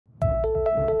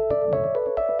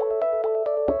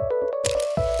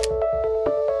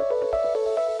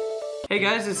Hey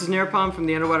guys, this is Nirupam from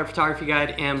the Underwater Photography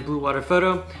Guide and Blue Water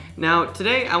Photo. Now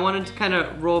today I wanted to kind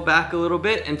of roll back a little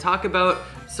bit and talk about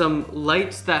some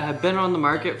lights that have been on the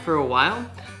market for a while.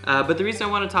 But the reason I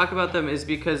want to talk about them is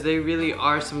because they really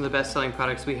are some of the best selling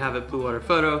products we have at Blue Water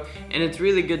Photo, and it's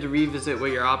really good to revisit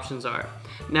what your options are.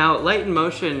 Now Light in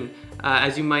Motion,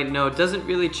 as you might know, doesn't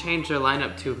really change their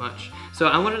lineup too much. So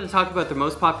I wanted to talk about their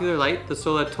most popular light, the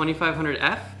Sola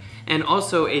 2500F, and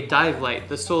also a dive light,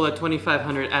 the Sola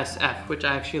 2500SF, which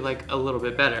I actually like a little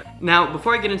bit better. Now,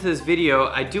 before I get into this video,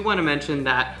 I do want to mention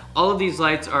that all of these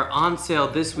lights are on sale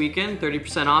this weekend,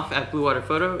 30% off at Blue Water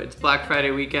Photo. It's Black Friday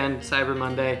weekend, Cyber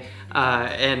Monday,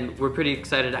 and we're pretty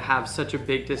excited to have such a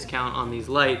big discount on these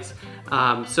lights.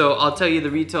 So I'll tell you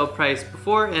the retail price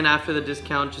before and after the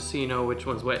discount, just so you know which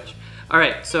one's which. All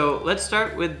right, so let's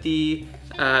start with the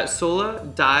Sola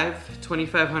Dive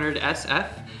 2500SF.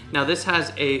 Now this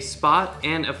has a spot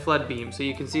and a flood beam, so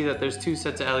you can see that there's two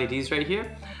sets of LEDs right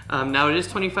here. Now it is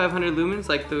 2500 lumens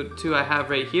like the two I have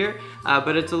right here,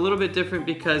 but it's a little bit different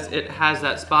because it has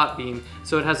that spot beam.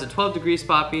 So it has a 12-degree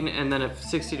spot beam and then a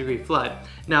 60-degree flood.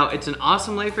 Now it's an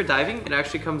awesome light for diving. It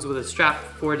actually comes with a strap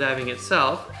for diving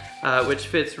itself, which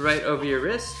fits right over your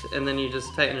wrist, and then you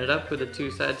just tighten it up with the two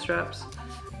side straps.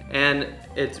 And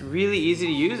it's really easy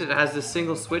to use. It has this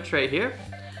single switch right here.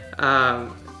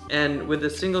 And with the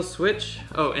single switch,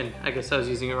 oh, and I guess I was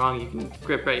using it wrong, you can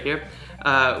grip right here.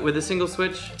 With the single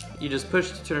switch, you just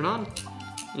push to turn it on,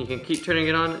 and you can keep turning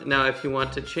it on. Now if you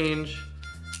want to change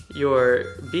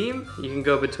your beam, you can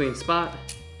go between spot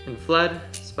and flood,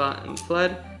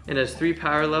 and it has 3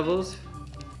 power levels,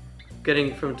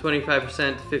 getting from 25%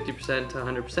 to 50% to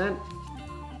 100%.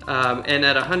 And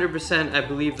at 100%, I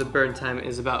believe the burn time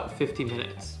is about 50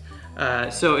 minutes.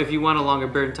 So if you want a longer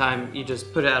burn time, you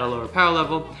just put it at a lower power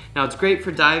level. Now it's great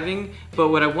for diving, but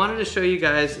what I wanted to show you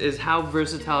guys is how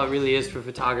versatile it really is for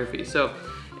photography. So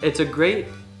it's a great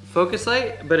focus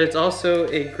light, but it's also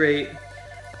a great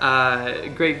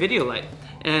video light.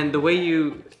 And the way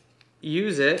you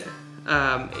use it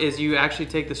is you actually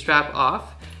take the strap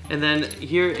off, and then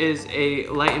here is a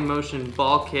Light in Motion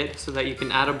ball kit so that you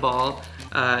can add a ball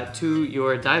to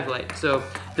your dive light. So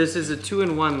this is a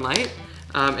 2-in-1 light.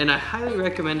 And I highly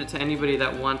recommend it to anybody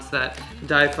that wants that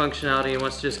dive functionality and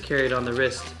wants to just carry it on the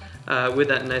wrist with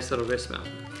that nice little wrist mount.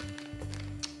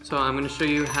 So I'm going to show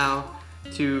you how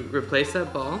to replace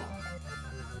that ball.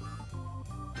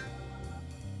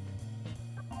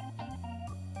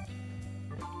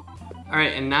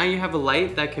 Alright, and now you have a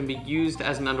light that can be used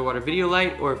as an underwater video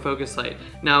light or a focus light.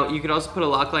 Now, you could also put a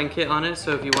lock line kit on it,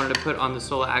 so if you wanted to put on the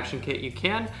Sola Action Kit, you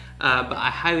can, but I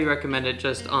highly recommend it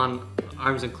just on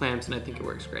arms and clamps, and I think it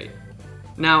works great.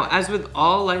 Now, as with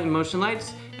all Light in Motion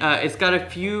lights, it's got a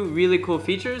few really cool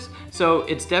features. So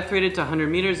it's depth rated to 100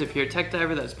 meters. If you're a tech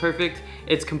diver, that's perfect.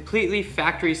 It's completely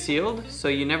factory sealed, so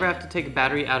you never have to take a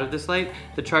battery out of this light.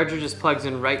 The charger just plugs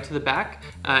in right to the back.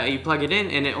 You plug it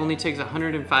in, and it only takes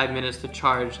 105 minutes to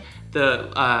charge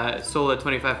the Sola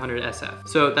 2500SF.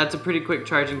 So that's a pretty quick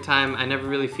charging time. I never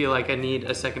really feel like I need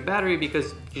a second battery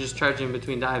because you just charge in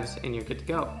between dives and you're good to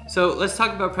go. So let's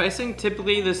talk about pricing.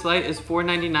 Typically this light is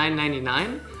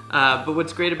 $499.99. But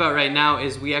what's great about right now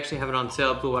is we actually have it on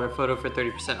sale at Blue Water Photo for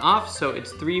 30% off, so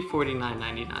it's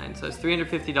 $349.99. So it's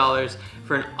 $350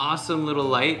 for an awesome little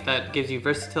light that gives you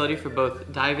versatility for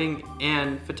both diving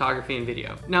and photography and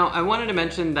video. Now, I wanted to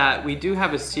mention that we do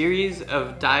have a series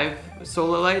of dive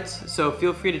Sola lights, so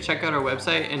feel free to check out our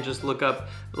website and just look up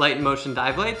Light in Motion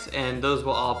dive lights, and those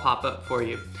will all pop up for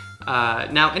you.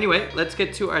 Now, anyway, let's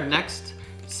get to our next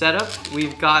setup.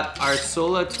 We've got our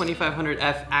Sola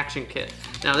 2500F Action Kit.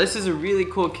 Now this is a really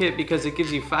cool kit because it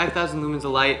gives you 5,000 lumens of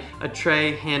light, a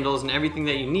tray, handles, and everything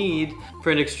that you need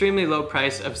for an extremely low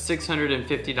price of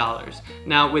 $650.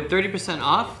 Now with 30%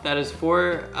 off, that is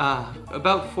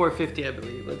about $450, I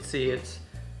believe. Let's see, it's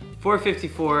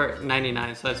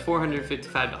 $454.99, so that's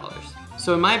 $455.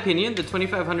 So in my opinion, the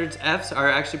 2500Fs are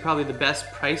actually probably the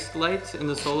best priced lights in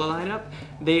the Sola lineup.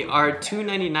 They are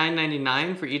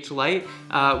 $299.99 for each light.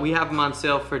 We have them on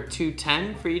sale for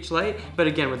 $210 for each light, but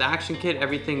again, with the Action Kit,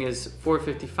 everything is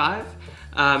 $455.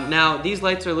 Now, these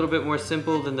lights are a little bit more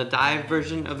simple than the dive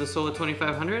version of the Sola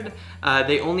 2500.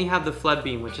 They only have the flood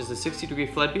beam, which is a 60-degree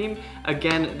flood beam.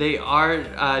 Again, they are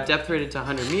depth rated to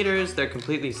 100 meters. They're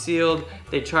completely sealed.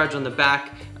 They charge on the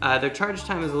back. Their charge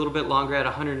time is a little bit longer at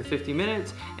 150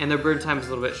 minutes, and their burn time is a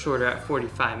little bit shorter at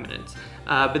 45 minutes.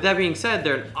 But that being said,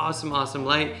 they're an awesome, awesome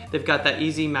light. They've got that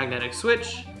easy magnetic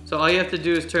switch. So all you have to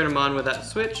do is turn them on with that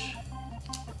switch.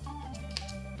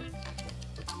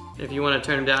 If you want to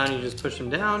turn them down, you just push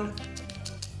them down.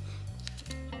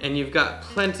 and you've got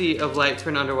plenty of light for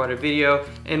an underwater video.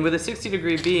 And with a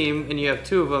 60-degree beam, and you have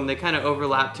two of them, they kind of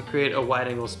overlap to create a wide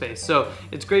angle space. So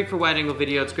it's great for wide angle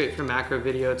video, it's great for macro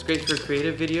video, it's great for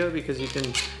creative video because you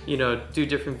can, you know, do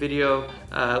different video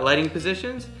lighting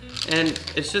positions. And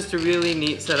it's just a really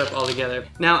neat setup altogether.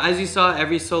 Now, as you saw,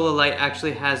 every Sola light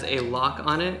actually has a lock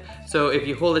on it. So if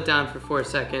you hold it down for 4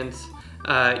 seconds,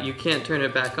 you can't turn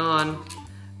it back on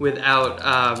without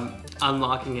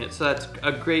unlocking it. So that's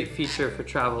a great feature for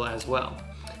travel as well.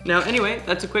 Now, anyway,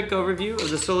 that's a quick overview of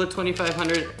the Sola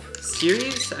 2500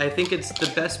 series. I think it's the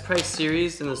best price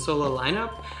series in the Sola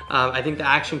lineup. I think the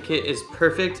action kit is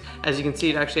perfect. As you can see,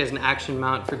 it actually has an action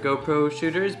mount for GoPro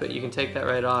shooters, but you can take that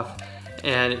right off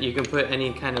and you can put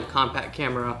any kind of compact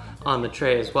camera on the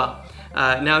tray as well.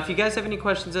 Now, if you guys have any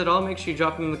questions at all, make sure you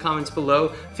drop them in the comments below.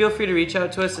 Feel free to reach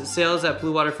out to us at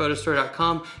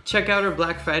sales@bluewaterphotostore.com. Check out our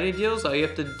Black Friday deals. All you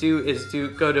have to do is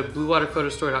go to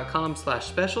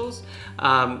bluewaterphotostore.com/specials.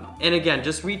 And again,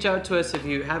 just reach out to us if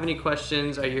you have any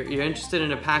questions or you're interested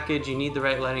in a package, you need the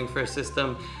right lighting for a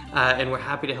system, and we're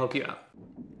happy to help you out.